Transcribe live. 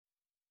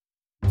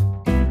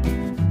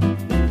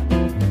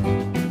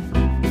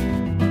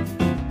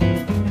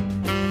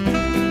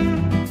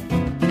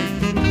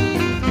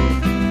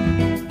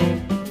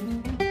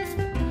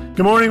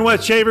Good morning,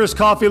 wet shavers,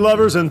 coffee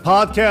lovers, and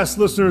podcast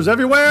listeners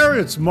everywhere.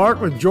 It's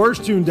Mark with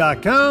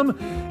GeorgeToon.com.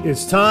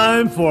 It's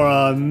time for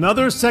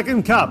another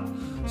second cup.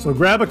 So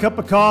grab a cup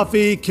of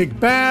coffee, kick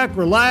back,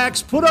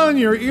 relax, put on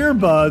your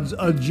earbuds,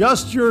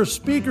 adjust your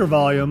speaker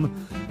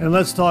volume, and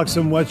let's talk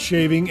some wet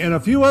shaving and a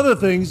few other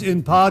things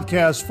in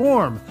podcast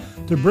form.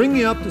 To bring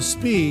you up to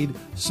speed,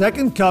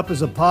 Second Cup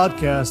is a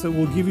podcast that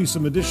will give you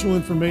some additional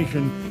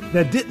information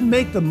that didn't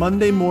make the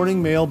Monday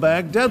morning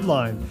mailbag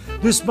deadline.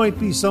 This might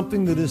be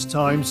something that is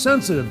time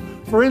sensitive.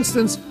 For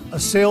instance, a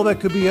sale that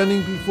could be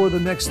ending before the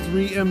next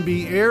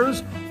 3MB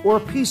airs, or a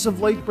piece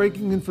of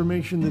late-breaking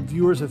information that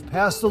viewers have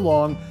passed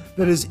along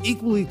that is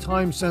equally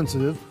time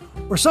sensitive,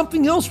 or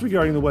something else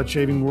regarding the wet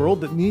shaving world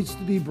that needs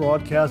to be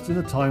broadcast in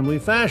a timely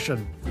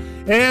fashion.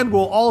 And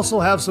we'll also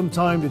have some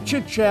time to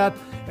chit-chat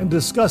and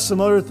discuss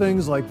some other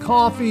things like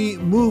coffee,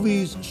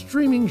 movies,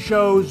 streaming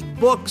shows,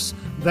 books,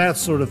 that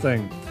sort of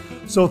thing.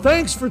 So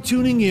thanks for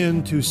tuning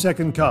in to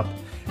Second Cup.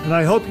 And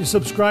I hope you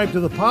subscribe to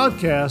the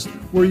podcast,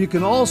 where you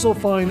can also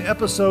find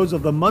episodes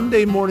of the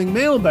Monday Morning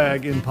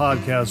Mailbag in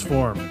podcast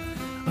form.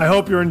 I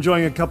hope you're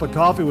enjoying a cup of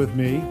coffee with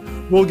me.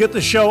 We'll get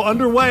the show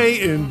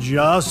underway in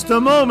just a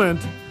moment.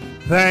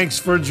 Thanks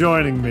for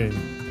joining me.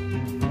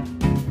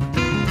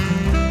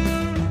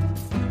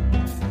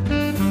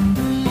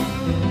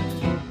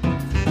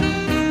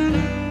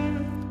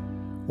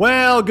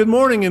 Well, good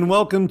morning and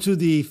welcome to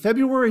the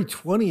February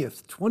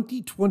 20th,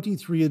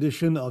 2023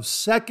 edition of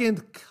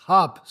Second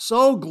Cup.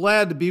 So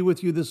glad to be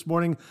with you this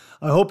morning.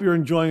 I hope you're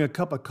enjoying a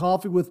cup of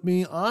coffee with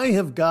me. I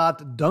have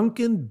got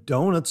Dunkin'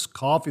 Donuts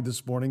coffee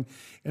this morning,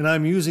 and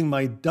I'm using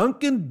my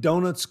Dunkin'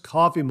 Donuts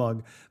coffee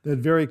mug that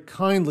very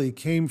kindly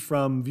came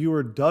from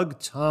viewer Doug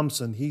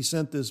Thompson. He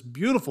sent this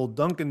beautiful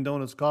Dunkin'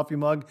 Donuts coffee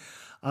mug.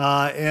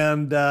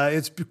 And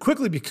it's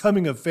quickly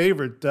becoming a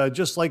favorite,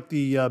 just like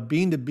the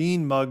Bean to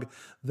Bean mug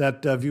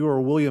that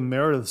viewer William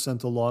Meredith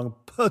sent along.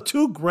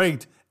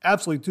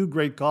 Absolutely two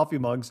great coffee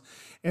mugs.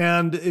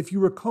 And if you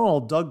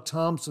recall, Doug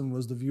Thompson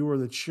was the viewer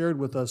that shared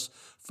with us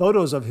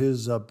photos of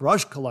his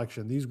brush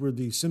collection. These were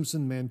the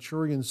Simpson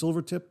Manchurian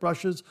silver tip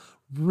brushes.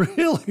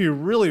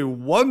 Really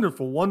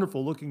wonderful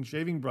looking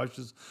shaving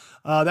brushes.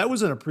 That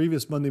was in a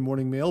previous Monday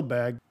morning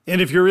mailbag.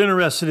 And if you're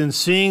interested in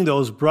seeing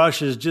those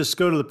brushes, just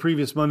go to the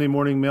previous Monday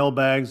morning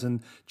mailbags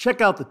and check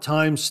out the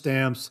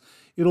timestamps.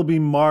 It'll be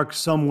marked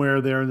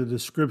somewhere there in the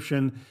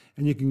description,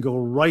 and you can go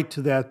right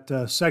to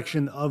that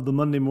section of the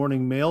Monday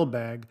morning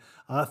mailbag.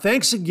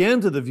 Thanks again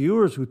to the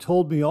viewers who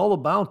told me all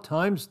about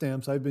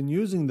timestamps. I've been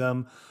using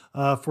them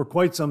for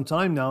quite some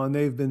time now, and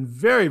they've been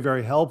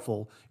very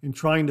helpful in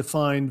trying to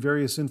find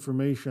various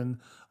information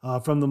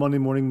from the Monday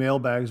morning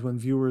mailbags when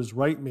viewers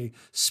write me.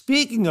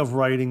 Speaking of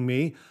writing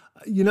me,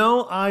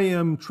 I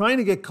am trying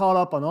to get caught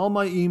up on all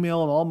my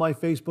email and all my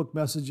Facebook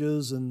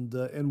messages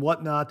and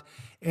whatnot.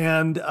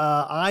 And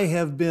I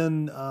have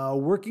been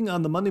working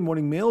on the Monday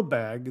morning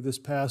mailbag this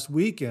past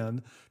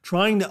weekend,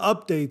 trying to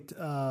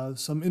update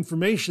some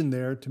information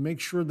there to make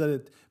sure that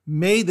it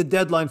made the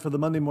deadline for the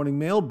Monday morning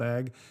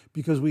mailbag,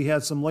 because we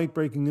had some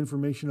late-breaking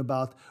information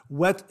about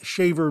wet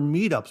shaver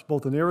meetups,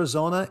 both in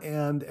Arizona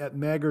and at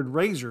Maggard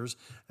Razors,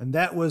 and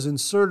that was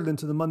inserted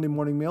into the Monday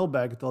morning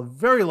mailbag at the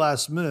very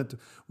last minute.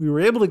 We were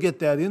able to get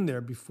that in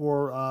there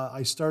before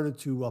I started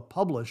to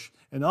publish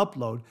and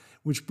upload,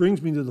 which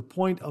brings me to the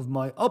point of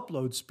my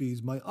upload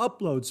speeds. My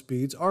upload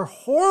speeds are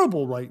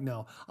horrible right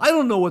now. I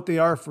don't know what they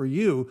are for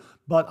you,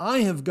 but I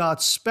have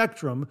got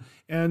Spectrum,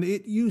 and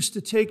it used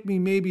to take me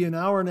maybe an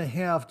hour and a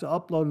half to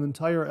upload an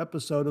entire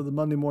episode of the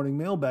Monday morning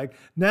mailbag.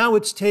 Now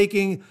it's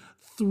taking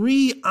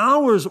 3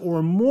 hours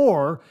or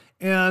more,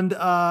 and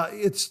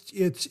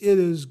it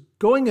is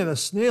going at a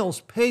snail's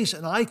pace,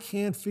 and I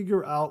can't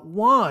figure out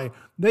why.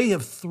 They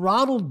have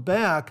throttled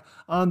back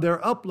on their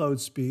upload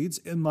speeds,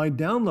 and my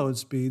download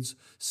speeds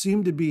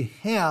seem to be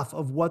half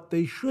of what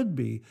they should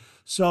be.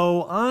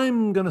 So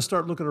I'm going to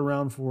start looking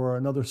around for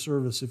another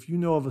service. If you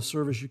know of a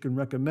service you can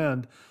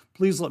recommend,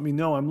 please let me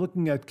know. I'm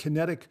looking at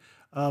Kinetic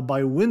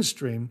by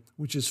Windstream,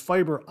 which is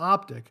fiber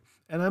optic.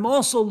 And I'm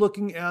also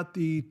looking at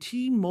the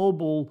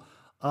T-Mobile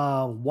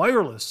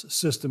wireless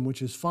system,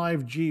 which is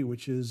 5G,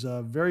 which is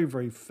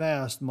very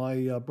fast.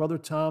 My brother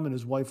Tom and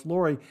his wife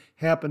Lori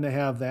happen to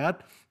have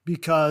that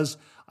because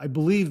I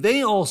believe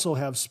they also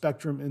have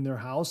Spectrum in their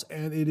house,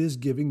 and it is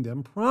giving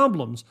them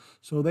problems.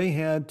 So they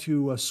had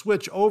to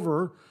switch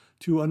over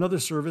to another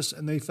service,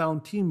 and they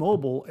found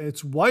T-Mobile.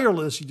 It's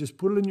wireless. You just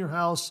put it in your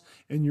house,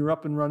 and you're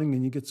up and running,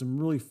 and you get some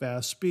really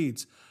fast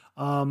speeds.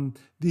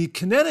 The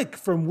Kinetic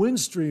from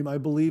Windstream, I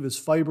believe, is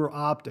fiber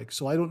optic,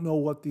 so I don't know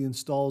what the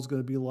install is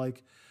going to be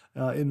like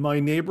in my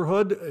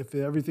neighborhood. If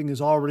everything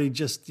is already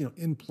just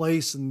in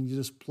place and you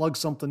just plug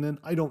something in,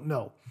 I don't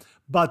know.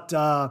 But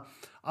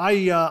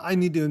I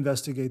need to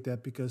investigate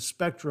that, because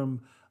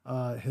Spectrum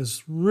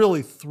has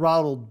really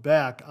throttled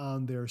back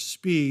on their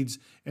speeds,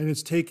 and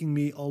it's taking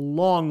me a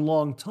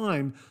long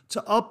time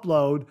to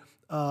upload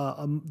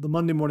the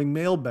Monday morning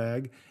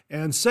mailbag.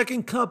 And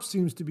Second Cup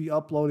seems to be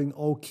uploading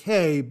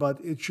okay,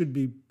 but it should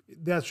be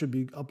that should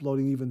be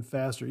uploading even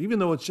faster. Even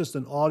though it's just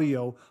an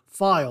audio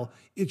file,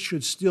 it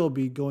should still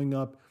be going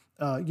up,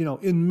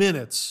 in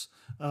minutes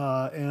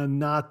and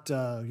not,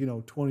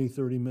 20,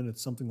 30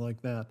 minutes, something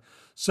like that.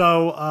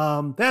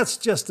 So that's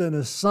just an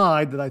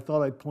aside that I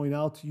thought I'd point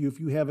out to you. If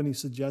you have any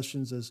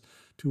suggestions as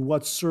to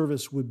what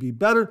service would be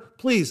better,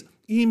 please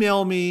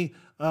email me,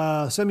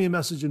 send me a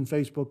message in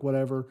Facebook,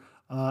 whatever,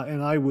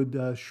 and I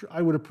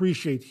would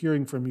appreciate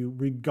hearing from you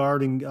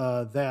regarding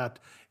that.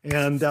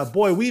 And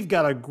boy, we've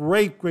got a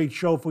great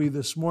show for you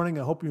this morning.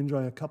 I hope you're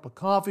enjoying a cup of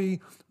coffee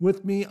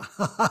with me.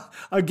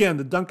 Again,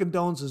 the Dunkin'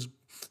 Donuts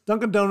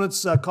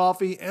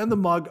coffee and the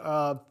mug,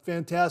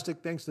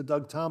 fantastic. Thanks to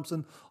Doug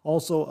Thompson.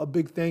 Also, a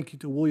big thank you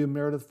to William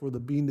Meredith for the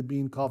Bean to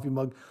Bean coffee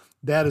mug.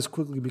 That is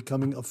quickly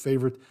becoming a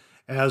favorite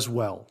as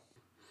well.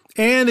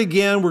 And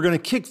again, we're going to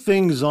kick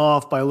things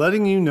off by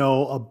letting you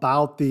know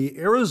about the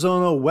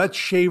Arizona Wet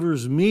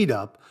Shavers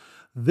Meetup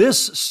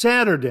this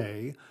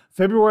Saturday,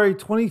 February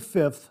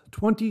 25th,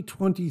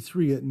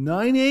 2023 at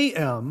 9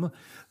 a.m.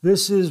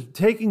 This is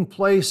taking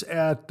place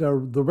at the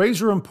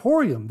Razor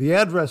Emporium. The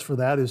address for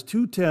that is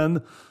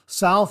 210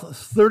 South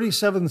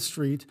 37th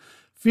Street,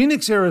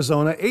 Phoenix,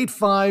 Arizona,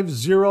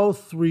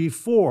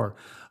 85034.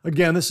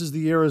 Again, this is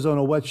the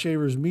Arizona Wet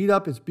Shavers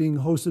Meetup. It's being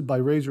hosted by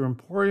Razor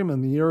Emporium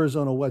and the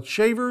Arizona Wet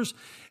Shavers,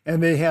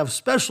 and they have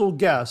special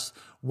guests,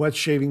 Wet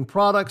Shaving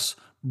Products,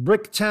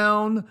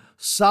 Bricktown,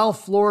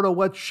 South Florida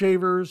Wet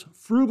Shavers,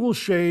 Frugal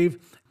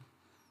Shave,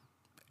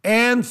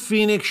 and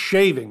Phoenix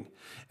Shaving.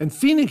 And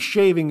Phoenix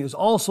Shaving is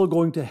also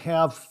going to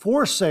have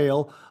for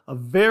sale a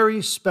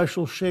very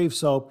special shave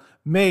soap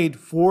made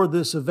for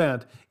this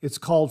event. It's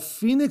called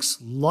Phoenix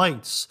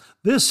Lights.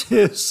 This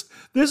is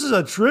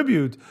a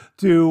tribute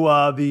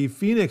to the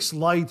Phoenix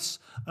Lights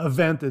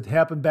event that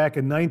happened back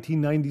in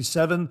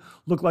 1997.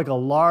 Looked like a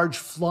large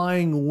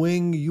flying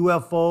wing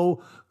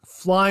UFO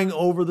flying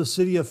over the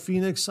city of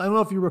Phoenix. I don't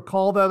know if you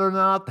recall that or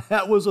not.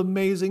 That was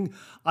amazing.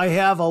 I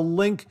have a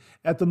link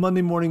at the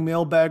Monday Morning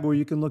Mailbag where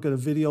you can look at a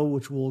video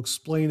which will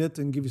explain it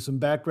and give you some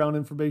background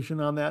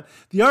information on that.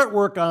 The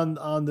artwork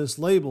on this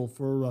label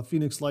for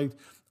Phoenix Light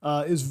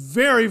is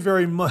very,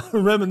 very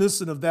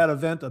reminiscent of that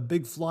event, a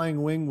big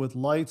flying wing with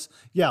lights.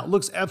 Yeah, it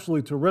looks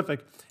absolutely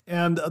terrific.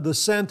 And the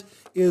scent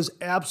is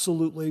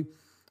absolutely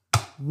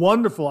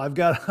wonderful. I've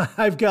got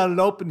it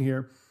open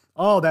here.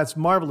 Oh, that's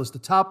marvelous. The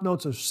top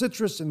notes are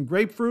citrus and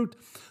grapefruit.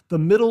 The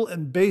middle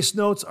and base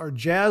notes are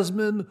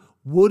jasmine,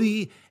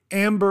 woody,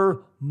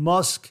 amber,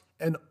 musk,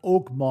 and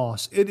oak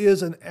moss. It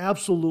is an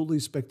absolutely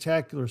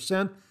spectacular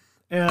scent.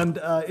 And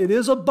it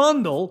is a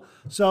bundle,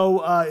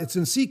 so it's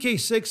in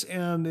CK6,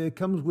 and it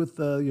comes with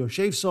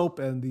shave soap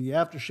and the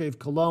aftershave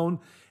cologne,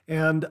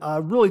 and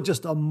really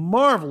just a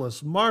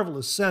marvelous,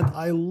 marvelous scent.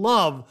 I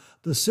love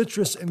the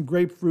citrus and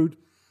grapefruit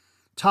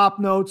top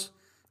notes,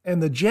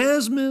 and the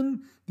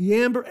jasmine, the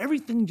amber,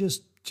 everything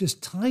just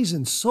ties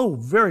in so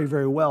very,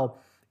 very well.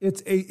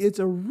 It's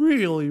a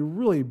really,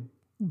 really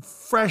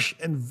fresh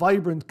and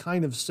vibrant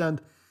kind of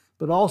scent,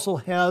 but also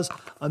has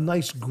a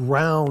nice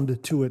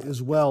ground to it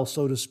as well,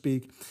 so to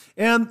speak.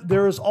 And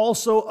there is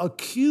also a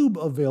cube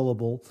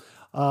available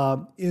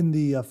in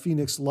the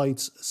Phoenix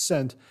Lights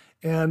scent.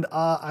 And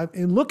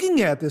in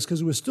looking at this, because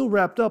it was still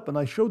wrapped up, and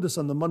I showed this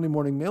on the Monday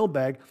Morning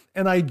Mailbag,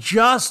 and I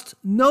just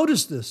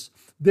noticed this.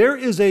 There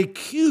is a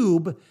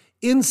cube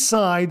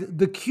inside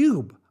the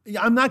cube.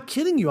 I'm not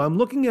kidding you. I'm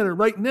looking at it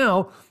right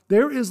now.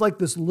 There is like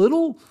this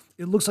little,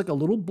 it looks like a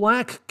little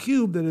black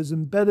cube that is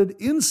embedded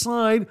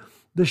inside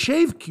the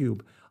shave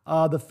cube,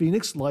 the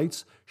Phoenix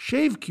Lights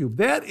shave cube.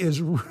 That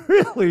is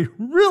really,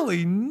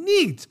 really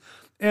neat.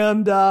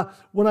 And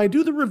when I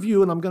do the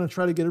review, and I'm going to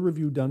try to get a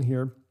review done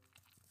here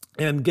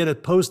and get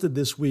it posted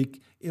this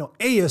week,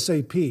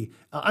 ASAP.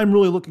 I'm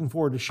really looking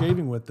forward to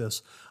shaving with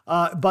this.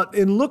 But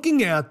in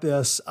looking at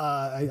this,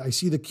 I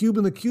see the cube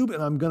in the cube,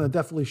 and I'm going to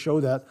definitely show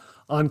that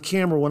on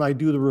camera when I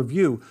do the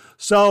review.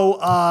 So,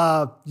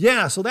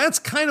 so that's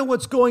kind of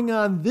what's going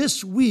on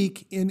this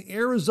week in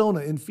Arizona,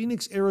 in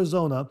Phoenix,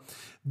 Arizona.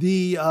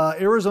 The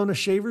Arizona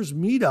Shavers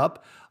Meetup,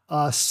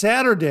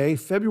 Saturday,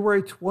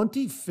 February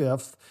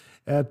 25th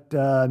at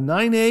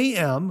 9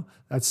 a.m.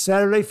 That's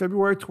Saturday,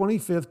 February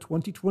 25th,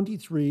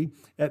 2023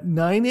 at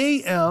 9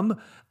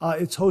 a.m.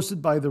 It's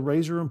hosted by the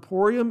Razor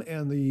Emporium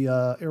and the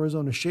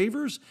Arizona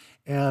Shavers,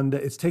 and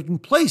it's taking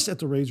place at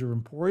the Razor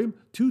Emporium,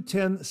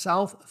 210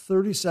 South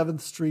 37th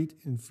Street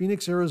in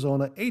Phoenix,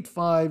 Arizona,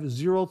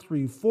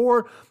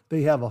 85034.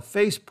 They have a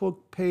Facebook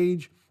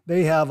page.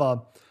 They have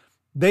a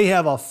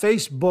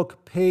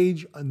Facebook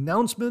page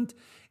announcement,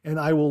 and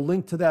I will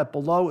link to that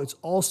below. It's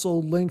also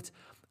linked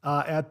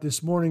at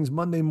this morning's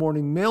Monday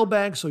Morning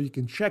Mailbag, so you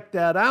can check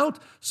that out.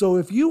 So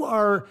if you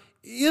are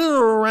in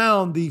or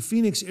around the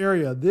Phoenix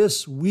area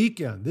this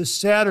weekend, this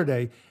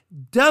Saturday,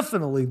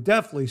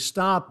 definitely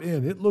stop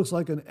in. It looks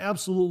like an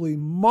absolutely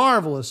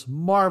marvelous,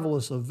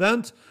 marvelous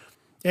event.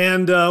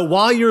 And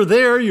while you're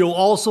there, you'll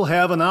also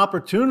have an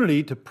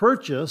opportunity to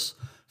purchase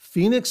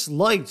Phoenix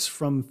Lights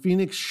from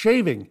Phoenix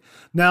Shaving.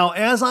 Now,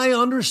 as I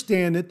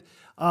understand it,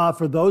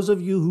 For those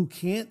of you who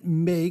can't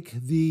make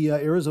the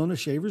Arizona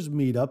Shavers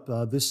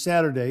meetup this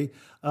Saturday,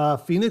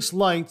 Phoenix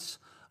Lights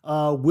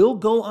will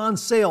go on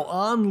sale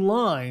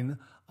online.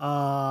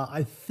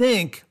 I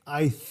think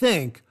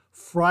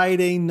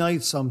Friday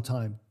night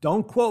sometime.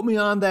 Don't quote me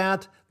on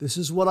that. This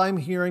is what I'm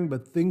hearing,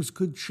 but things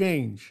could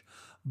change.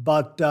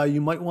 But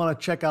you might want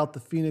to check out the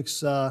Phoenix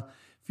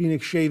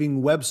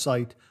Shaving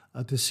website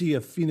to see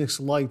if Phoenix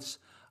Lights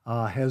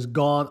has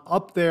gone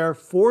up there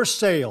for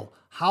sale.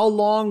 How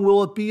long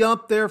will it be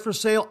up there for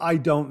sale? I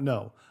don't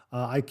know.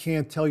 I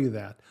can't tell you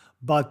that.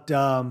 But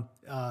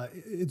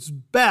it's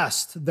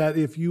best that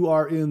if you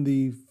are in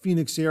the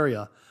Phoenix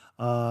area,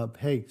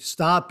 hey,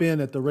 stop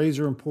in at the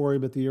Razor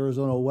Emporium at the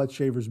Arizona Wet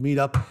Shavers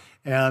Meetup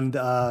and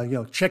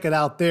check it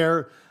out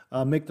there.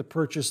 Make the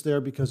purchase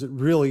there because it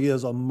really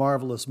is a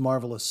marvelous,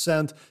 marvelous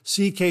scent.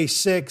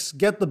 CK6,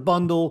 get the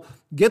bundle,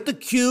 get the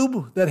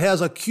cube that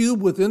has a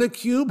cube within a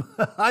cube.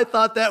 I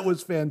thought that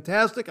was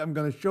fantastic. I'm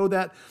going to show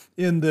that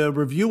in the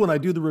review. When I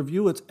do the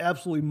review, it's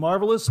absolutely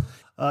marvelous.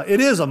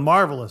 It is a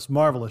marvelous,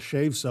 marvelous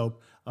shave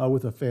soap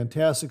with a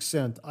fantastic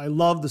scent. I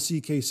love the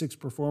CK6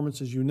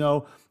 performance, as you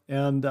know,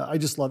 and I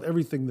just love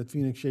everything that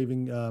Phoenix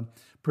Shaving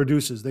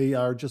produces. They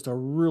are just a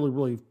really,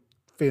 really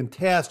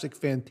fantastic,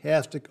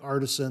 fantastic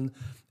artisan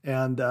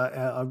and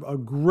a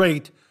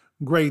great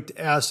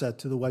asset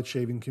to the wet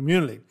shaving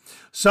community.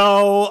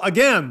 So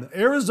again,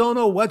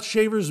 Arizona Wet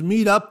Shavers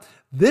Meetup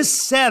this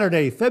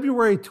Saturday,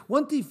 February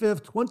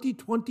 25th,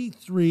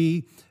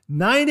 2023,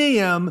 9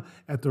 a.m.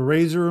 at the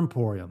Razor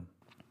Emporium.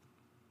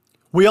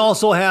 We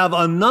also have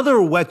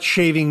another wet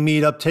shaving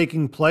meetup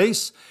taking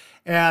place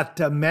at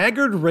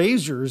Maggard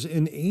Razors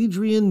in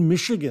Adrian,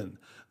 Michigan.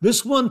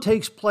 This one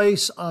takes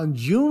place on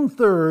June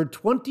 3rd,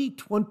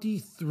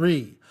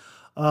 2023.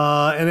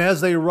 And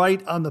as they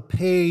write on the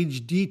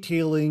page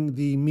detailing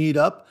the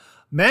meetup,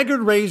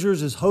 Maggard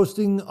Razors is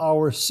hosting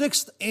our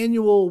 6th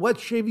annual wet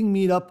shaving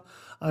meetup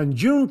on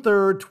June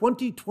 3rd,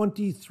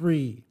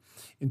 2023.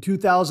 In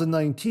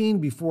 2019,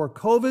 before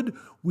COVID,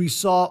 we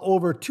saw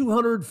over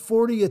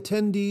 240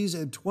 attendees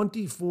and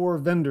 24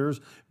 vendors,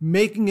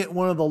 making it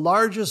one of the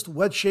largest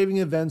wet shaving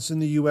events in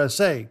the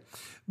USA.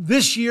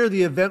 This year,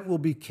 the event will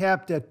be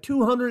capped at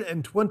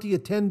 220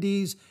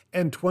 attendees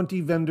and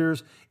 20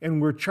 vendors,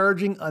 and we're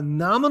charging a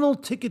nominal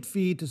ticket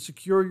fee to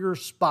secure your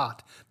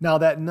spot. Now,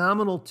 that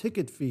nominal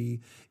ticket fee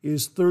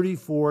is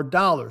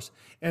 $34.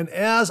 And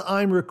as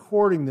I'm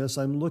recording this,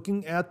 I'm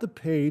looking at the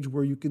page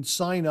where you can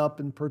sign up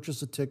and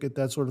purchase a ticket,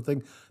 that sort of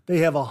thing. They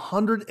have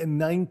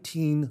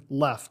 119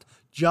 left,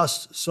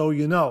 just so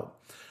you know.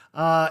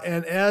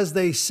 And as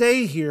they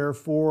say here,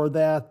 for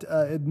that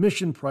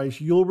admission price,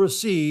 you'll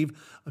receive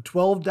a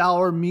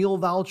 $12 meal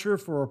voucher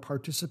for a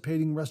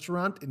participating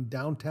restaurant in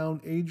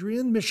downtown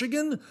Adrian,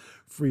 Michigan,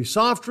 free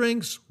soft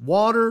drinks,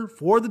 water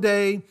for the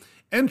day,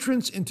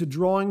 entrance into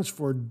drawings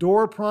for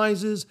door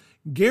prizes,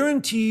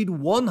 guaranteed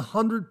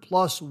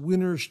 100+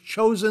 winners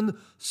chosen,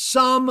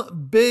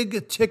 some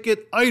big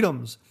ticket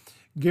items,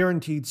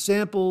 guaranteed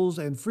samples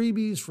and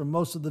freebies from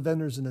most of the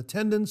vendors in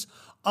attendance,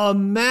 a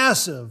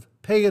massive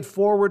pay it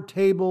forward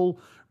table.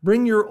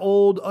 Bring your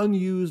old,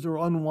 unused, or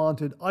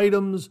unwanted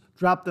items,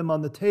 drop them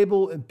on the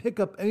table, and pick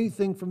up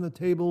anything from the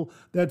table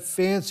that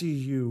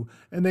fancies you.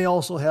 And they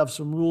also have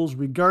some rules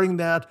regarding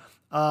that.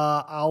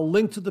 I'll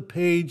link to the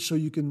page so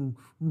you can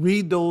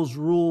read those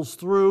rules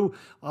through.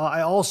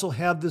 I also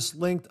have this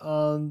linked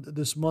on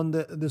this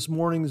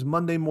morning's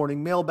Monday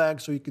morning mailbag,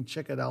 so you can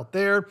check it out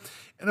there.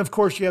 And of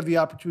course, you have the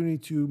opportunity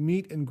to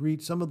meet and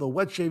greet some of the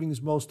wet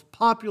shaving's most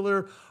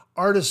popular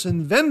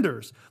artisan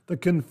vendors. The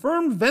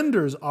confirmed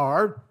vendors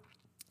are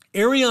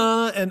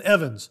Ariana and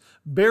Evans,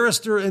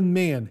 Barrister and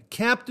Mann,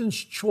 Captain's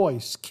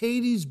Choice,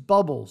 Katie's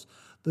Bubbles,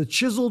 The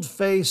Chiseled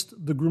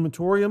Faced, The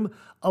Groomatorium,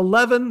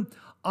 11,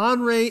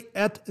 Henri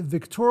et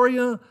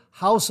Victoria,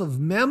 House of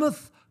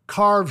Mammoth,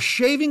 Carve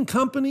Shaving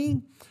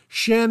Company,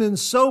 Shannon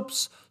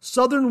Soaps,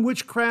 Southern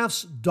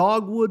Witchcrafts,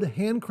 Dogwood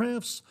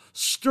Handcrafts,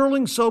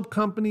 Sterling Soap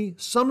Company,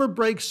 Summer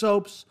Break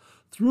Soaps,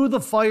 Through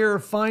the Fire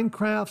Fine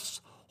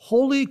Crafts,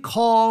 Holy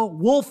Call,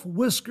 Wolf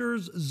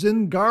Whiskers,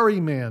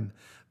 Zingari Man.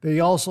 They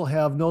also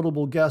have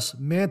notable guests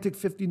Mantic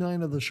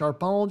 59 of the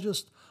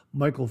Sharpologist,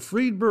 Michael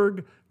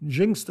Friedberg,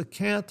 Jinx the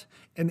Cat,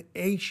 and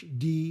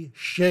HD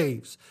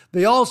Shaves.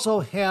 They also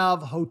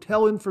have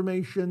hotel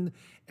information,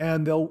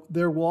 and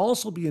there will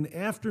also be an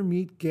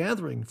after-meet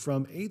gathering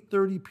from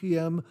 8:30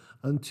 p.m.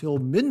 until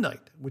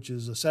midnight, which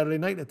is a Saturday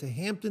night at the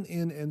Hampton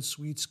Inn and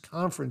Suites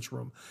Conference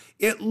Room.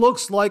 It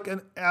looks like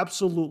an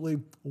absolutely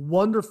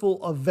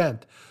wonderful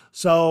event.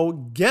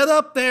 So get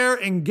up there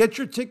and get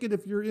your ticket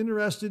if you're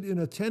interested in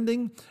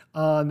attending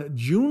on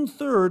June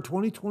 3rd,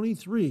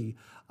 2023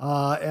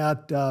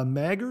 at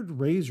Maggard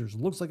Razors.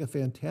 Looks like a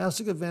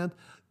fantastic event.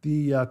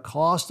 The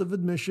cost of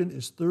admission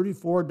is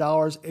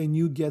 $34, and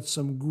you get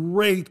some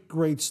great,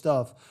 great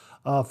stuff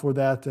for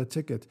that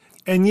ticket.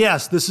 And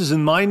yes, this is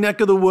in my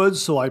neck of the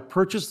woods, so I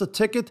purchased a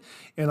ticket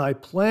and I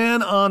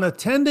plan on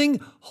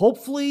attending.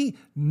 Hopefully,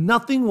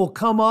 nothing will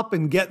come up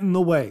and get in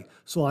the way.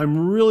 So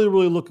I'm really,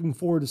 really looking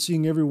forward to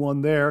seeing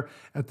everyone there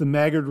at the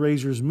Maggard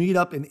Razors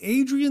meetup in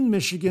Adrian,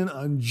 Michigan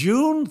on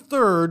June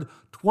 3rd,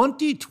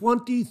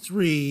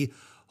 2023.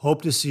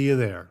 Hope to see you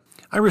there.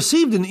 I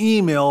received an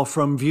email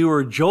from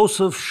viewer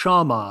Joseph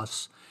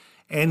Shamas,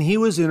 and he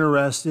was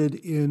interested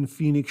in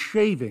Phoenix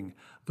shaving,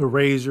 the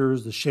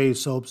razors, the shave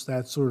soaps,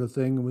 that sort of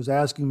thing, and was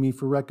asking me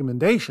for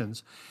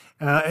recommendations.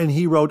 And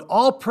he wrote,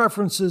 all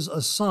preferences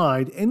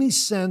aside, any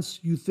scents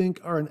you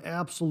think are an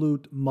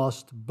absolute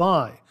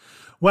must-buy?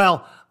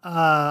 Well,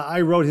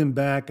 I wrote him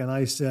back and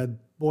I said,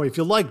 boy, if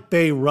you like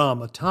Bay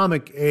Rum,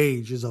 Atomic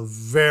Age is a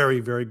very,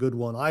 very good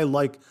one.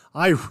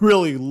 I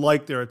really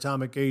like their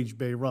Atomic Age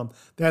Bay Rum.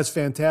 That's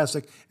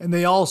fantastic. And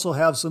they also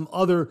have some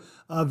other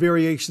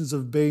variations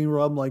of Bay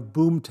Rum like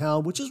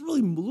Boomtown, which is really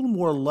a little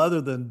more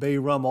leather than Bay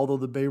Rum, although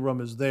the Bay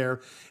Rum is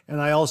there.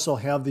 And I also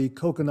have the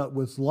Coconut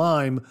with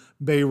Lime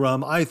Bay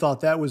Rum. I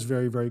thought that was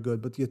very, very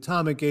good. But the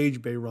Atomic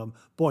Age Bay Rum,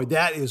 boy,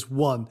 that is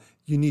one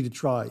you need to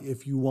try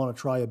if you want to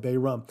try a Bay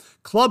Rum.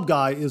 Club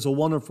Guy is a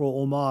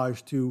wonderful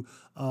homage to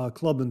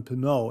Club and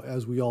Pinot,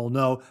 as we all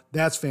know.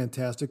 That's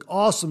fantastic.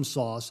 Awesome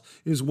Sauce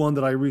is one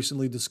that I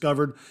recently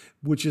discovered,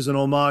 which is an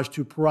homage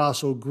to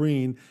Parasso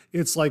Green.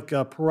 It's like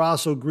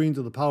Parasso Green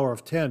to the power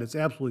of 10. It's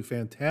absolutely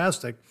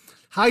fantastic.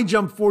 High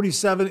Jump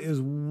 47 is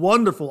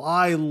wonderful.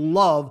 I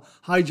love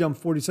High Jump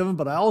 47,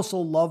 but I also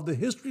love the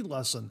history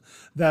lesson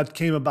that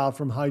came about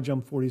from High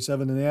Jump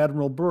 47 and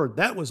Admiral Byrd.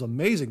 That was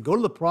amazing. Go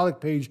to the product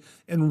page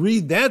and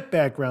read that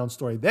background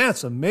story.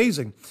 That's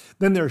amazing.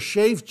 Then there's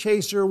Shave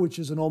Chaser, which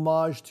is an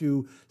homage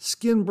to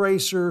Skin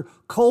Bracer.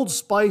 Cold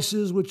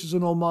Spices, which is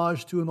an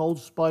homage to an Old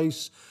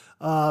Spice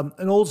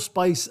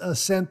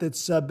scent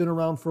that's been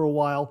around for a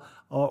while,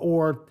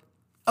 or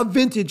a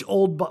vintage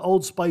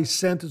Old Spice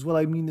scent is what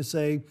I mean to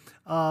say.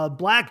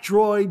 Black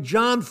Droid,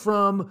 John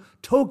From,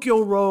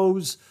 Tokyo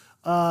Rose,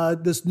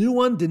 this new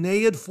one,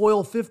 Danaid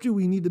Foil 50.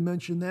 We need to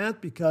mention that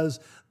because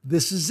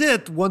this is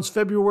it. Once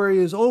February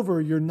is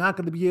over, you're not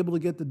going to be able to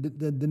get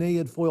the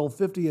Danaid Foil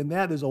 50, and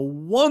that is a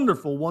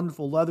wonderful,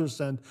 wonderful leather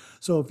scent.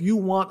 So if you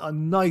want a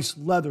nice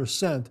leather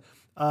scent,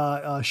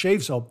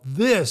 shave soap,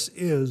 this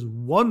is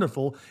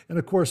wonderful. And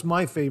of course,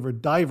 my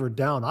favorite, Diver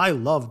Down. I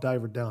love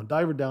Diver Down.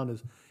 Diver Down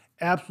is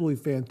absolutely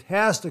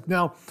fantastic.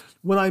 Now,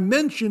 when I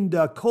mentioned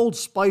Cold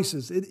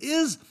Spices, it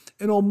is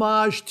an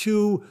homage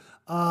to,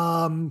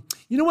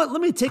 you know what?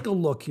 Let me take a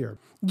look here.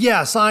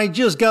 Yes, I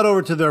just got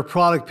over to their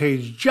product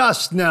page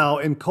just now,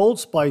 and Cold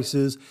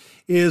Spices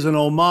is an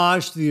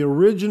homage to the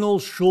original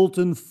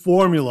Schulten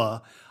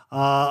formula.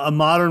 A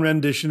modern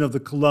rendition of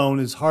the cologne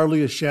is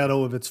hardly a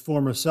shadow of its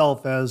former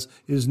self, as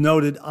is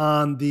noted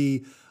on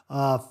the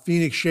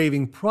Phoenix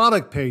Shaving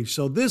product page.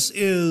 So this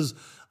is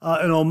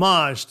an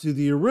homage to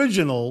the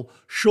original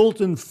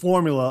Schulten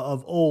formula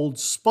of Old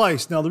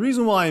Spice. Now, the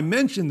reason why I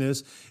mention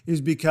this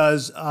is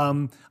because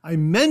I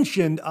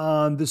mentioned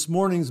on this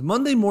morning's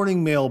Monday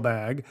morning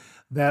mailbag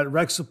that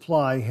Rex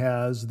Supply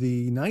has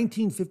the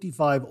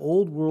 1955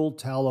 Old World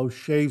Tallow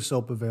Shave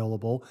Soap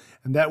available,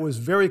 and that was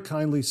very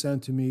kindly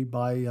sent to me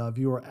by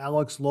viewer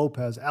Alex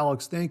Lopez.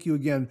 Alex, thank you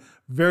again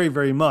very,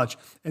 very much.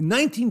 And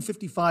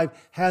 1955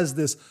 has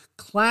this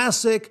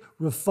classic,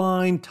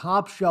 refined,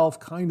 top shelf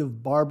kind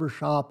of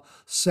barbershop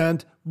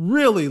scent.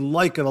 Really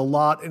like it a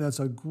lot, and it's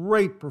a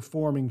great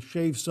performing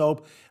shave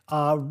soap.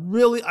 I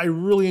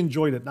really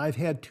enjoyed it, and I've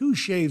had two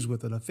shaves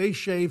with it, a face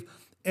shave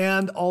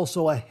and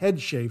also a head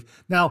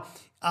shave. Now,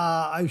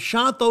 I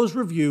shot those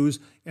reviews,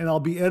 and I'll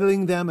be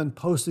editing them and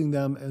posting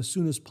them as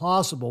soon as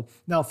possible.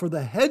 Now, for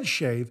the head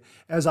shave,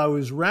 as I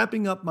was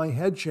wrapping up my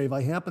head shave,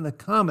 I happened to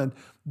comment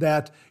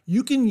that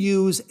you can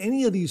use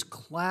any of these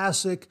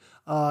classic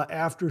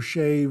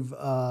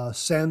aftershave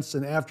scents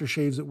and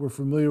aftershaves that we're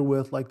familiar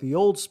with, like the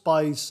Old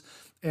Spice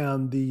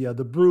and the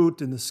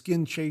Brute and the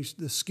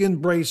Skin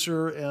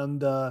Bracer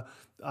and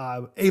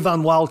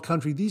Avon Wild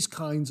Country. These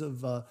kinds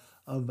of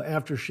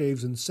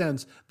aftershaves and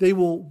scents, they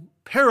will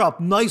pair up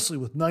nicely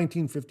with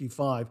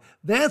 1955.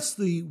 That's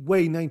the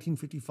way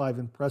 1955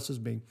 impresses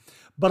me.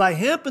 But I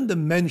happen to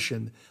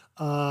mention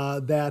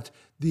that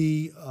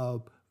the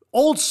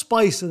Old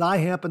Spice that I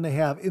happen to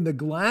have in the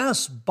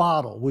glass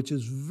bottle, which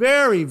is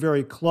very,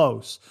 very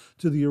close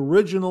to the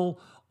original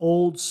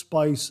Old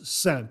Spice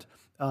scent.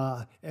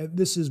 And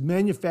this is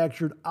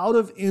manufactured out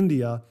of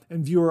India,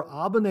 and viewer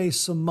Abhinay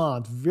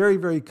Samant very,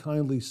 very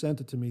kindly sent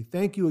it to me.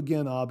 Thank you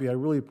again, Abhi. I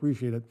really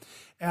appreciate it.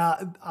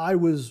 I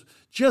was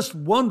just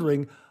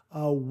wondering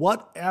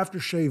what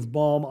aftershave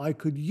balm I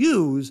could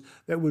use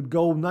that would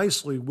go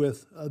nicely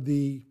with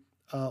the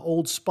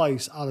Old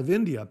Spice out of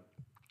India.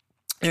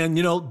 And,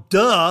 you know,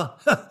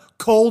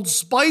 Cold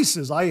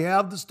Spices. I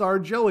have the Star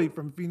Jelly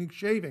from Phoenix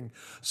Shaving.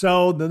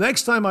 So the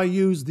next time I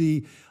use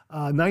the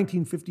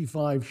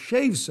 1955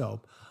 shave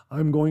soap,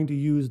 I'm going to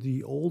use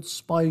the Old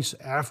Spice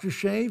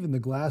aftershave in the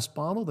glass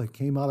bottle that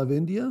came out of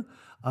India.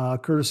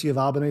 courtesy of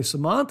Abene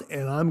Samant,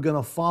 and I'm going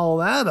to follow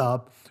that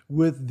up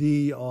with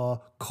the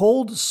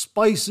Cold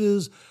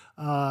Spices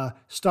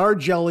Star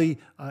Jelly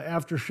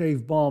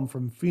Aftershave Balm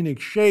from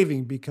Phoenix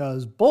Shaving,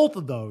 because both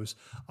of those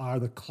are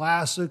the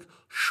classic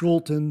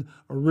Schulten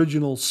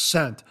original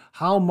scent.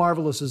 How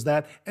marvelous is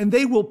that? And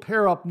they will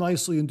pair up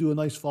nicely and do a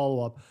nice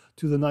follow-up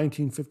to the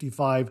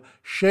 1955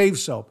 shave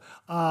soap.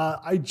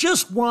 I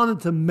just wanted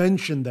to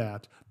mention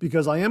that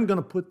because I am going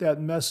to put that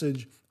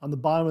message on the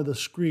bottom of the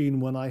screen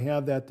when I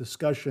have that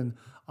discussion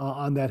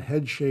on that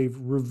head shave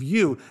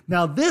review.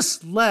 Now,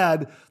 this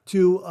led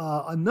to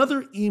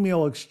another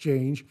email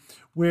exchange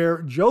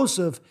where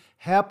Joseph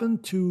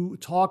happened to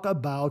talk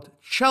about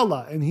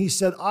Cella, and he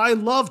said, I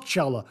love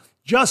Cella,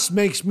 just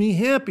makes me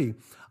happy.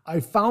 I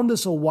found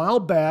this a while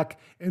back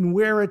and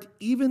wear it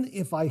even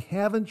if I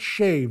haven't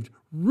shaved.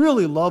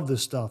 Really love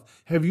this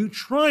stuff. Have you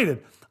tried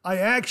it? I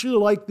actually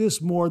like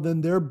this more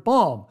than their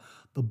balm.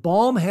 The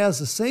balm has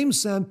the same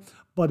scent,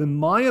 but in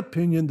my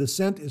opinion, the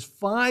scent is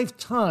 5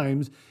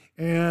 times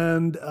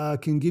and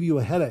can give you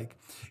a headache.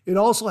 It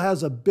also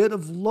has a bit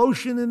of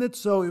lotion in it,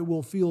 so it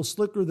will feel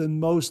slicker than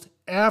most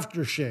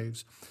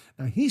aftershaves.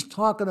 Now, he's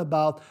talking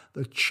about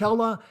the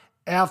Cella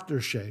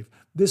aftershave.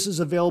 This is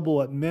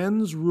available at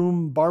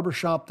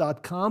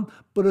mensroombarbershop.com,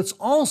 but it's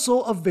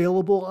also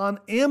available on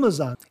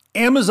Amazon.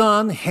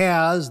 Amazon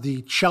has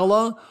the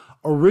Cella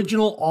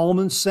Original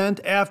Almond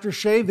Scent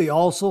aftershave. They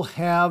also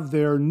have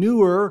their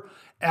newer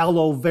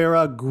Aloe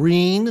Vera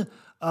Green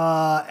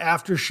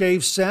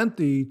aftershave scent,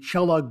 the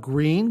Cella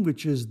Green,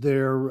 which is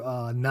their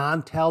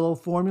non-tallow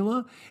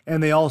formula.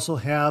 And they also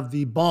have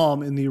the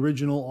balm in the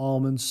original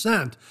almond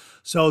scent.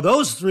 So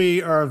those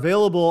 3 are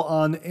available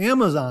on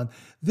Amazon.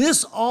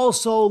 This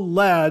also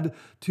led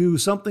to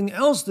something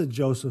else that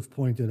Joseph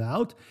pointed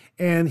out.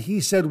 And he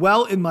said,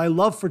 well, in my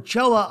love for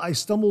Cella, I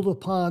stumbled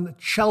upon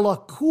Cella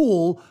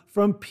Cool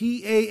from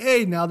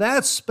PAA. Now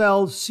that's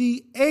spelled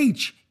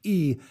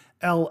CHELLA.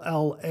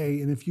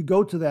 And if you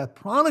go to that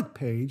product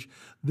page,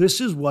 this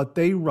is what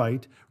they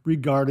write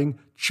regarding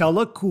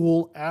Cella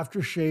Cool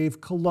Aftershave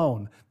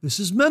Cologne. This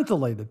is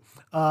mentholated.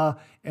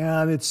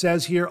 And it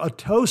says here, a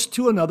toast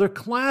to another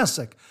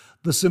classic.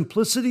 The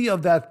simplicity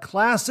of that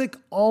classic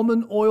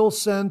almond oil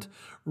scent,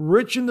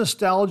 rich in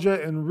nostalgia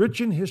and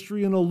rich in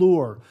history and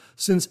allure.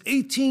 Since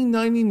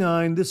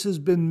 1899, this has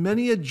been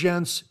many a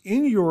gent's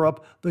in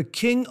Europe, the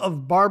king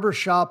of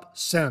barbershop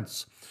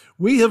scents.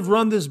 We have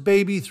run this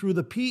baby through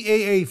the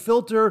PAA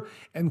filter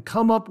and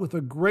come up with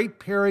a great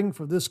pairing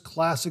for this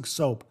classic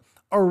soap.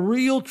 A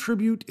real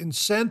tribute in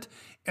scent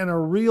and a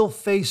real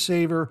face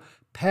saver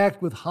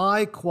packed with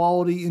high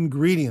quality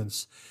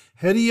ingredients.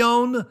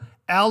 Hedione,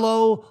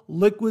 aloe,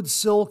 liquid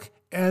silk,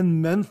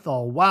 and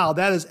menthol. Wow,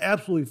 that is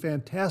absolutely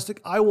fantastic.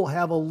 I will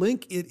have a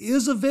link. It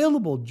is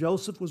available.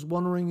 Joseph was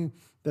wondering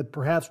that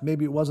perhaps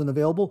maybe it wasn't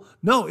available.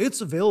 No,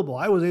 it's available.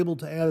 I was able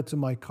to add it to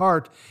my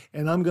cart,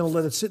 and I'm going to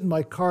let it sit in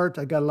my cart.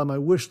 I got it on my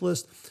wish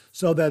list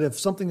so that if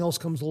something else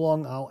comes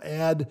along, I'll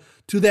add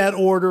to that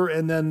order,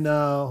 and then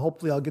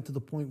hopefully I'll get to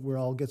the point where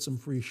I'll get some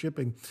free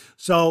shipping.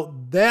 So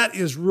that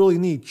is really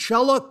neat.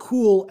 Cella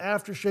Cool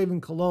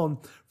Aftershave Cologne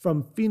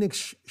from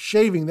Phoenix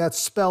Shaving. That's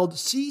spelled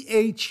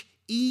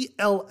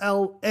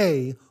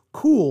CHELLA,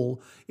 Cool,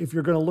 if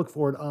you're going to look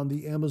for it on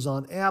the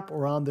Amazon app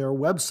or on their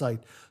website.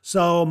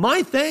 So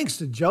my thanks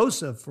to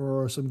Joseph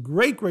for some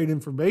great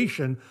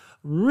information.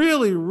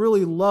 Really,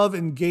 really love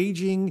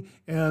engaging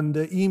and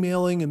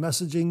emailing and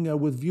messaging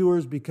with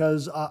viewers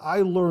because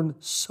I learn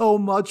so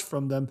much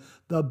from them.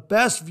 The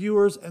best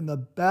viewers and the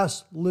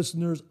best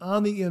listeners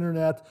on the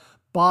internet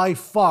by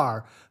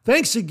far.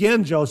 Thanks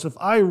again, Joseph.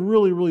 I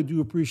really, really do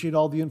appreciate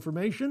all the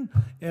information,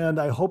 and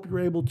I hope you're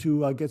able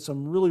to get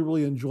some really,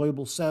 really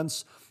enjoyable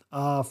scents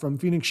from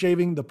Phoenix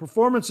Shaving. The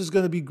performance is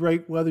going to be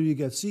great, whether you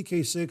get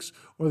CK6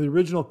 or the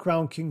original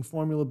Crown King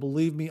formula.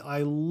 Believe me,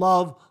 I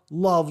love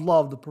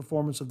the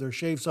performance of their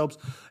shave soaps,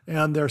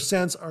 and their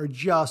scents are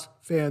just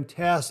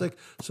fantastic.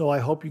 So I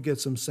hope you get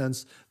some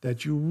scents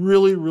that you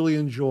really, really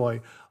enjoy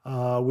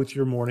with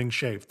your morning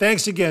shave.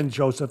 Thanks again,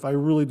 Joseph. I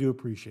really do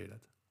appreciate it.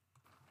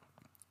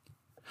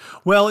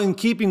 Well, in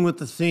keeping with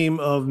the theme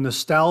of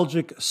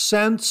nostalgic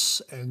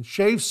scents and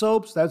shave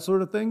soaps, that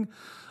sort of thing,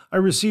 I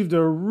received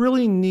a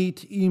really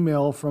neat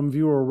email from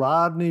viewer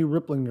Rodney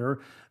Ripplinger,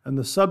 and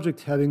the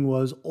subject heading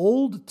was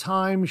Old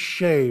Time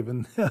Shave,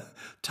 and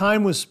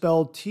time was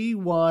spelled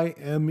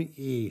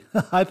T-Y-M-E.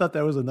 I thought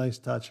that was a nice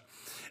touch.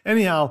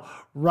 Anyhow,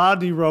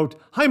 Rodney wrote,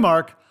 "Hi,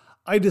 Mark.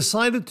 I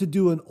decided to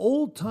do an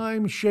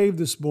old-time shave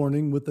this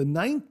morning with the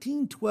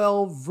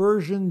 1912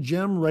 version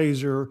Gem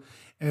Razor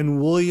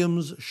and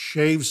Williams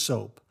shave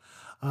soap.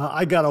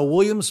 I got a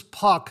Williams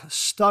puck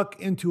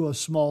stuck into a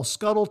small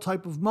scuttle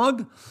type of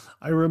mug.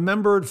 I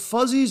remembered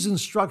Fuzzy's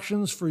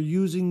instructions for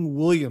using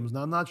Williams.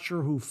 Now, I'm not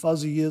sure who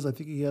Fuzzy is. I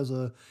think he has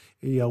a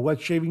wet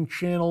shaving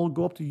channel.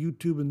 Go up to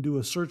YouTube and do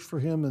a search for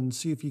him and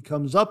see if he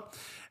comes up.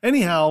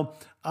 Anyhow,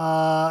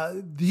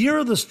 here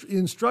are the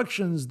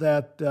instructions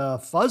that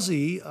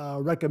Fuzzy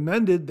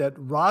recommended that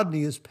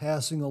Rodney is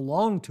passing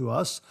along to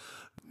us.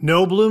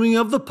 No blooming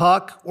of the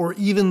puck or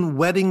even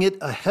wetting it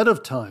ahead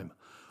of time.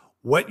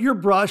 Wet your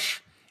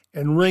brush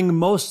and wring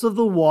most of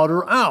the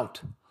water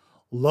out.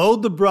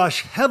 Load the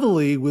brush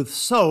heavily with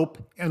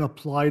soap and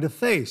apply to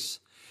face.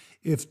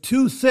 If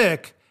too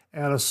thick,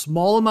 add a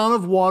small amount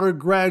of water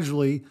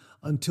gradually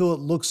until it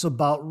looks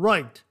about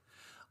right.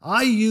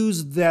 I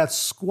used that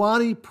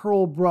squatty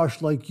pearl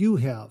brush like you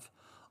have.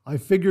 I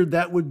figured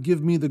that would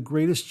give me the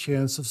greatest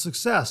chance of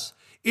success.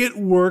 It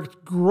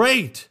worked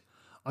great.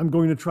 I'm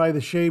going to try the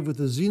shave with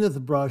the Zenith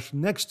brush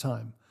next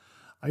time.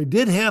 I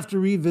did have to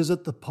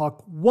revisit the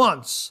puck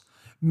once.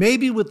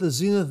 Maybe with the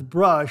Zenith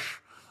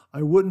brush,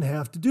 I wouldn't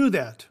have to do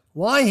that.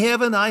 Why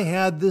haven't I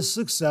had this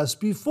success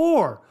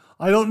before?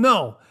 I don't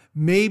know.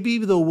 Maybe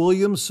the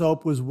Williams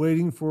soap was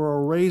waiting for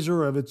a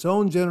razor of its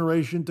own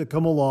generation to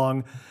come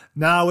along.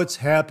 Now it's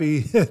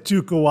happy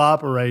to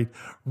cooperate.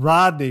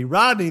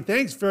 Rodney,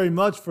 thanks very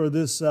much for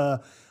this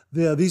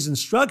these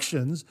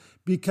instructions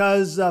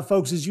because,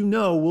 folks, as you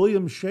know,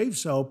 Williams shave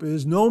soap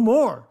is no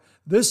more.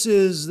 This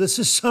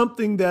is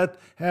something that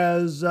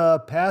has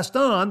passed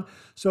on.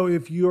 So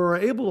if you're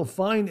able to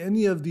find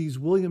any of these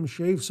Williams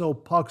shave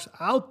soap pucks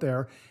out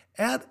there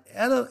at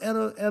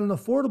an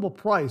affordable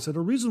price, at a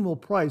reasonable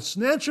price,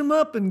 snatch them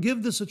up and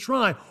give this a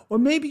try. Or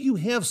maybe you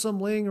have some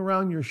laying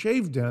around your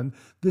shave den.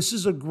 This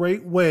is a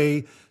great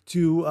way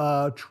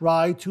to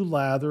try to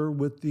lather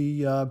with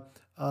the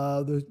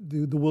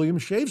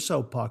Williams shave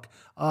soap puck.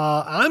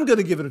 I'm going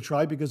to give it a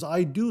try because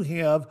I do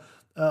have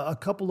a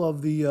couple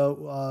of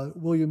the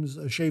Williams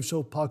shave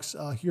soap pucks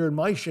here in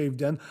my shave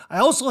den. I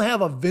also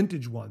have a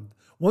vintage one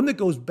that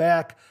goes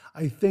back,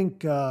 I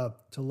think, to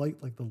the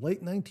late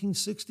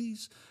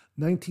 1960s,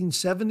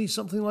 1970s,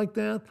 something like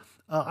that.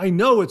 I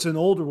know it's an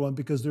older one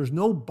because there's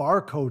no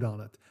barcode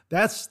on it.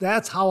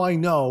 That's how I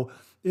know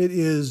it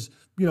is,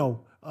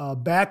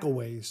 back a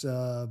ways,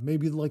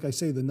 maybe like I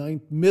say,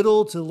 the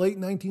middle to late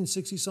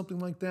 1960s, something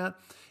like that.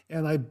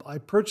 And I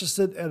purchased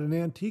it at an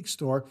antique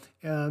store,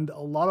 and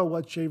a lot of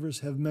wet shavers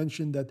have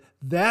mentioned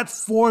that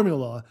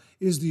formula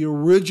is the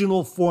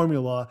original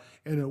formula,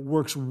 and it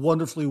works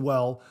wonderfully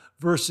well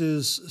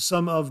versus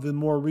some of the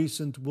more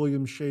recent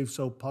Williams shave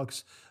soap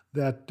pucks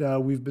that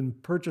we've been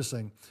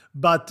purchasing.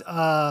 But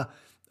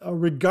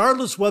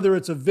regardless whether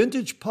it's a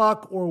vintage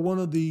puck or one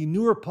of the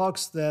newer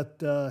pucks that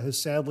has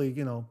sadly,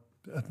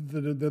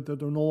 that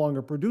they're no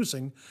longer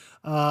producing,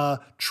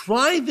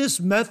 try this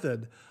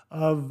method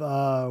of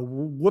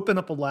whipping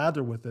up a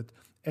lather with it.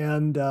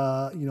 And,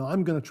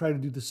 I'm going to try to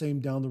do the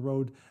same down the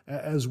road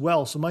as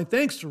well. So my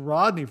thanks to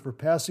Rodney for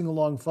passing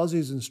along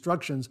Fuzzy's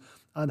instructions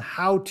on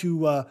how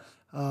to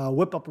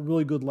whip up a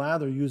really good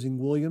lather using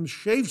Williams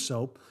shave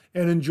soap.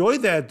 And enjoy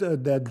that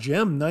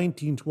Gem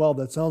 1912.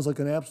 That sounds like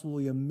an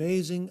absolutely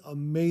amazing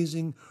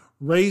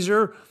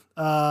razor.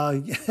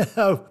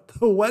 The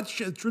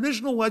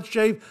traditional wet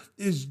shave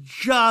is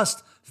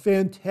just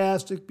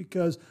fantastic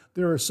because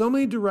there are so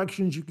many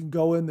directions you can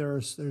go in.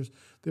 There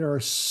are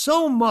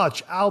so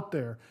much out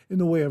there in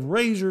the way of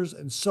razors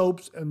and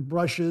soaps and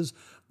brushes.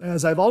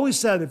 As I've always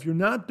said, if you're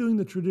not doing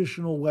the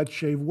traditional wet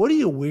shave, what are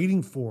you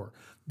waiting for?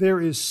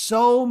 There is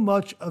so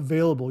much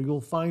available.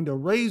 You'll find a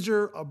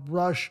razor, a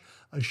brush,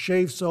 a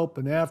shave soap,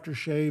 an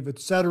aftershave,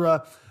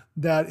 etc.,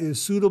 that is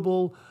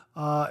suitable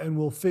and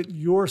will fit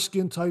your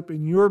skin type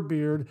and your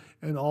beard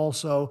and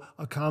also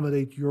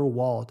accommodate your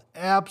wallet.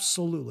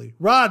 Absolutely.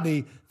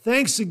 Rodney,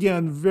 thanks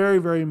again very,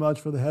 very much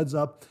for the heads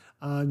up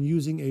on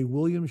using a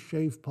Williams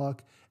shave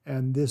puck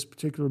and this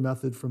particular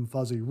method from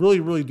Fuzzy. Really,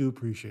 really do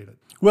appreciate it.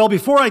 Well,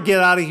 before I get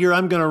out of here,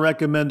 I'm going to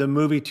recommend a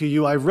movie to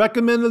you. I've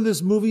recommended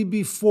this movie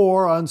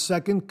before on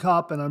Second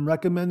Cup, and I'm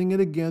recommending it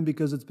again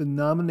because it's been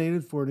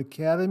nominated for an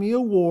Academy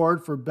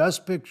Award for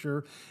Best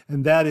Picture,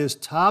 and that is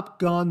Top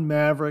Gun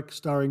Maverick,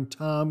 starring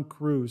Tom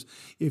Cruise.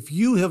 If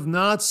you have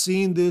not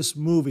seen this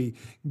movie,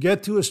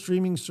 get to a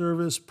streaming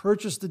service,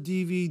 purchase the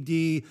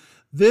DVD.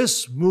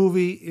 This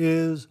movie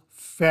is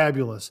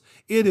fabulous.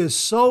 It is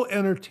so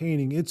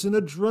entertaining. It's an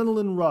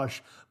adrenaline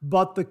rush,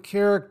 but the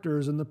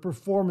characters and the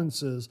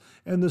performances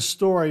and the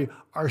story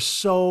are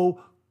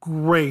so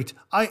great.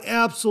 I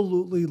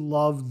absolutely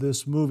love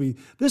this movie.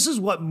 This is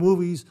what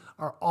movies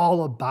are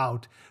all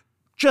about.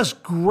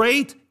 Just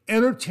great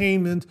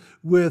entertainment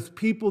with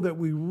people that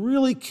we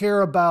really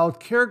care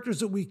about, characters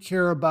that we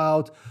care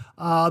about,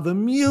 the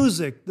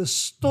music, the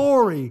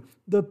story,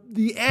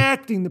 the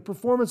acting, the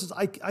performances.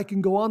 I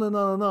can go on and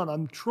on and on.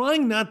 I'm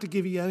trying not to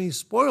give you any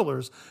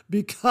spoilers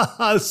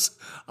because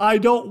I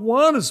don't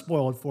want to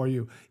spoil it for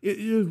you.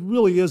 It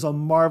really is a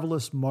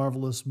marvelous,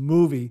 marvelous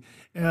movie.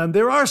 And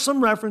there are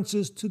some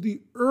references to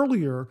the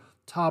earlier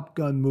Top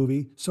Gun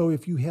movie. So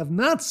if you have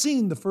not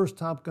seen the first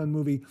Top Gun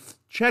movie,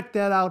 check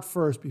that out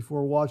first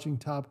before watching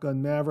Top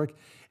Gun Maverick.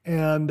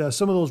 And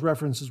some of those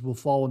references will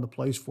fall into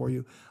place for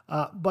you.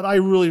 But I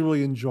really,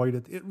 really enjoyed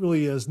it. It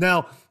really is.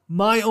 Now,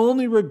 my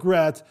only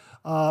regret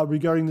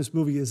regarding this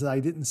movie is that I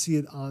didn't see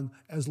it on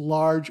as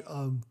large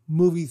a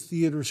movie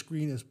theater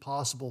screen as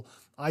possible.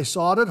 I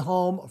saw it at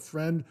home. A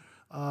friend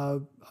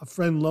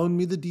loaned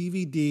me the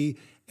DVD,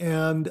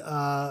 and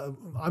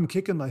I'm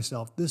kicking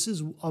myself. This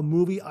is a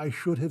movie I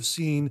should have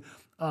seen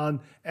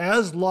on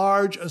as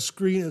large a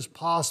screen as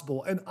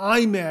possible, an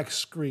IMAX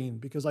screen,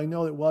 because I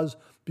know it was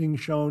being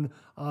shown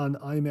on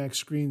IMAX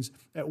screens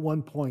at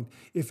one point.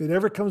 If it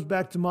ever comes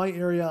back to my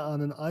area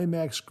on an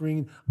IMAX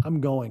screen,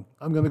 I'm going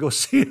to go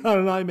see it on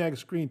an IMAX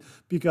screen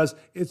because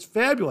it's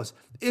fabulous.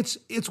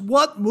 It's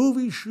what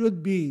movies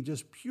should be,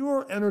 just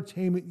pure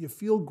entertainment. You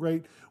feel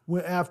great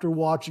after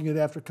watching it,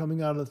 after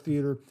coming out of the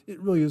theater. It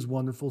really is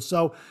wonderful.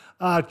 So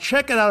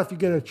check it out if you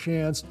get a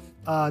chance.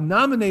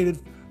 Nominated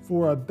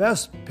for a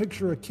Best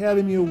Picture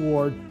Academy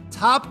Award,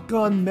 Top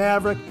Gun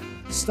Maverick,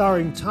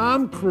 starring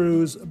Tom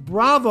Cruise.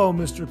 Bravo,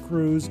 Mr.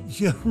 Cruise.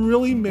 You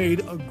really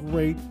made a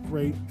great,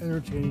 great,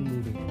 entertaining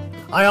movie.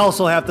 I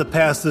also have to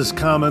pass this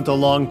comment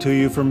along to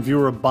you from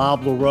viewer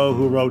Bob Leroux,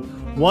 who wrote,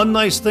 "One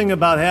nice thing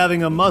about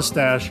having a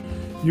mustache,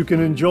 you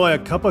can enjoy a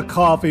cup of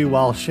coffee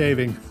while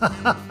shaving."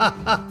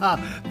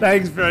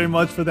 Thanks very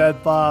much for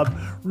that, Bob.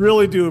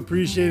 Really do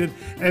appreciate it.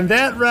 And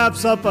that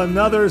wraps up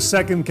another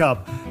Second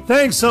Cup.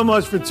 Thanks so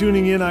much for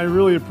tuning in. I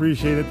really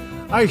appreciate it.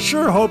 I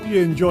sure hope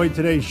you enjoyed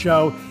today's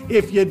show.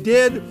 If you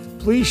did,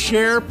 please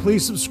share,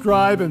 please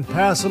subscribe, and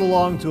pass it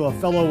along to a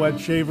fellow wet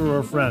shaver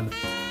or friend.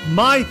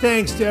 My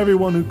thanks to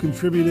everyone who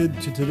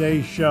contributed to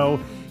today's show,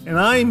 and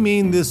I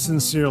mean this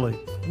sincerely.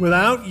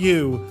 Without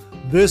you,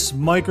 this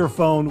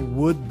microphone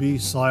would be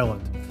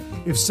silent.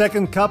 If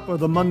Second Cup or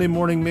the Monday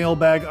Morning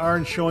Mailbag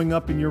aren't showing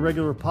up in your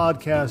regular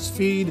podcast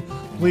feed,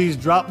 please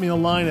drop me a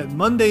line at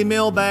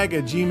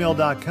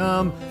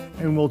mondaymailbag@gmail.com,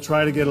 and we'll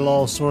try to get it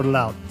all sorted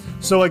out.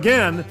 So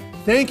again,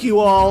 thank you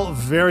all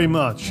very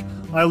much.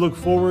 I look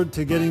forward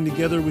to getting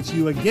together with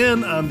you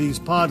again on these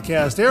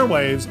podcast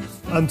airwaves.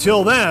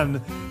 Until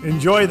then,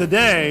 enjoy the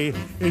day,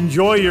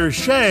 enjoy your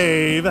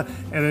shave,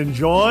 and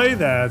enjoy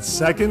that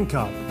second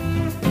cup.